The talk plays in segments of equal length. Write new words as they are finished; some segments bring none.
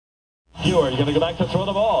He's going to go back to throw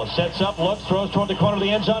the ball. Sets up, looks, throws toward the corner of the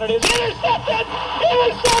end zone. It is intercepted!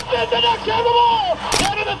 Intercepted! The Ducks have the ball!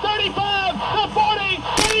 Down to the 35, the 40.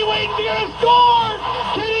 Kenny Wheaton's going to score!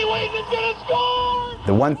 Kenny Wheaton is going to score!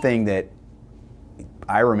 The one thing that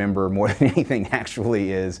I remember more than anything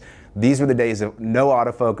actually is these were the days of no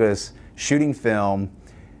autofocus, shooting film,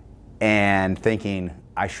 and thinking,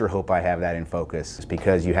 I sure hope I have that in focus,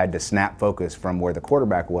 because you had to snap focus from where the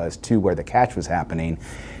quarterback was to where the catch was happening.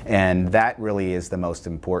 And that really is the most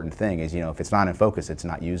important thing is, if it's not in focus, it's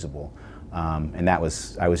not usable. And I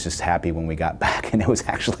was just happy when we got back and it was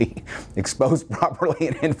actually exposed properly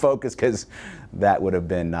and in focus, because that would have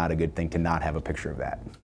been not a good thing to not have a picture of that.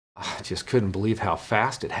 I just couldn't believe how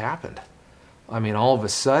fast it happened. I mean, all of a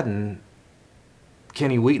sudden,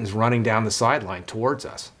 Kenny Wheaton's running down the sideline towards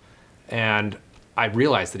us. And I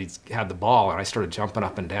realized that he had the ball, and I started jumping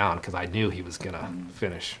up and down because I knew he was going to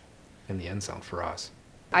finish in the end zone for us.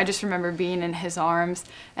 I just remember being in his arms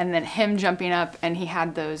and then him jumping up, and he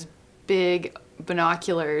had those big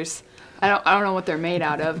binoculars. I don't know what they're made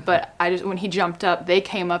out of, but when he jumped up, they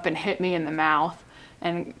came up and hit me in the mouth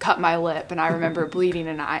and cut my lip, and I remember bleeding,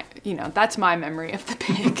 and that's my memory of the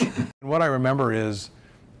pick. What I remember is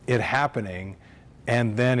it happening,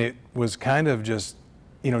 and then it was kind of just,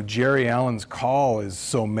 Jerry Allen's call is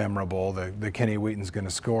so memorable, the Kenny Wheaton's going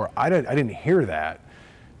to score. I didn't hear that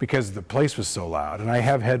because the place was so loud, and I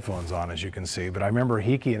have headphones on, as you can see, but I remember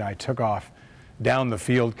Hickey and I took off down the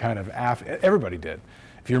field kind of after, everybody did.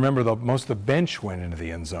 If you remember, most of the bench went into the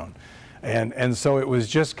end zone. And so it was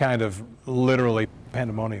just kind of literally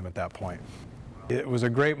pandemonium at that point. It was a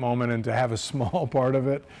great moment, and to have a small part of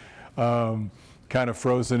it kind of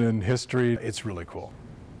frozen in history, it's really cool.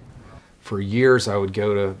 For years, I would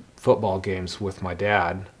go to football games with my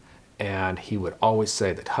dad, and he would always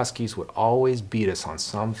say that Huskies would always beat us on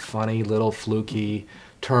some funny little fluky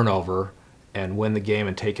turnover and win the game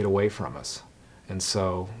and take it away from us. And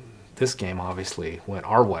so this game obviously went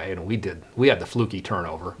our way, and we had the fluky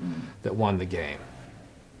turnover that won the game.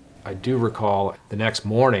 I do recall the next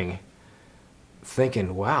morning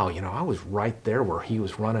thinking, wow, I was right there where he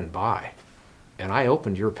was running by. And I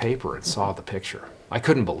opened your paper and saw the picture. I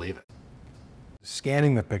couldn't believe it.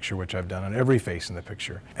 Scanning the picture, which I've done on every face in the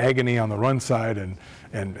picture, agony on the one side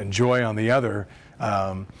and joy on the other,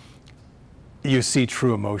 you see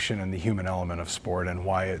true emotion in the human element of sport and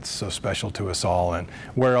why it's so special to us all. And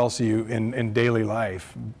where else you, in daily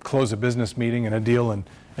life, close a business meeting and a deal and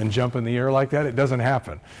jump in the air like that? It doesn't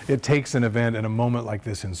happen. It takes an event and a moment like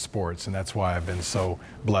this in sports, and that's why I've been so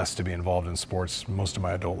blessed to be involved in sports most of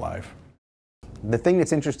my adult life. The thing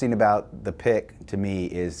that's interesting about the pick to me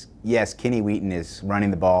is, yes, Kenny Wheaton is running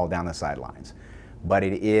the ball down the sidelines, but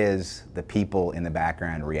it is the people in the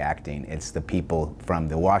background reacting. It's the people from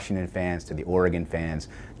the Washington fans to the Oregon fans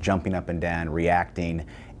jumping up and down, reacting.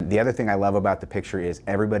 The other thing I love about the picture is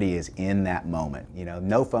everybody is in that moment.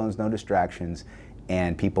 No phones, no distractions,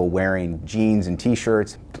 and people wearing jeans and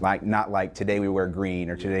t-shirts, not like today we wear green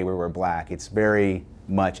or today we wear black. It's very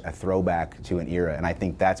much a throwback to an era, and I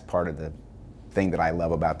think that's part of the thing that I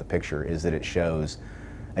love about the picture is that it shows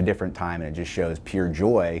a different time, and it just shows pure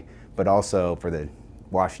joy, but also for the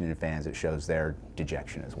Washington fans it shows their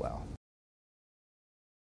dejection as well.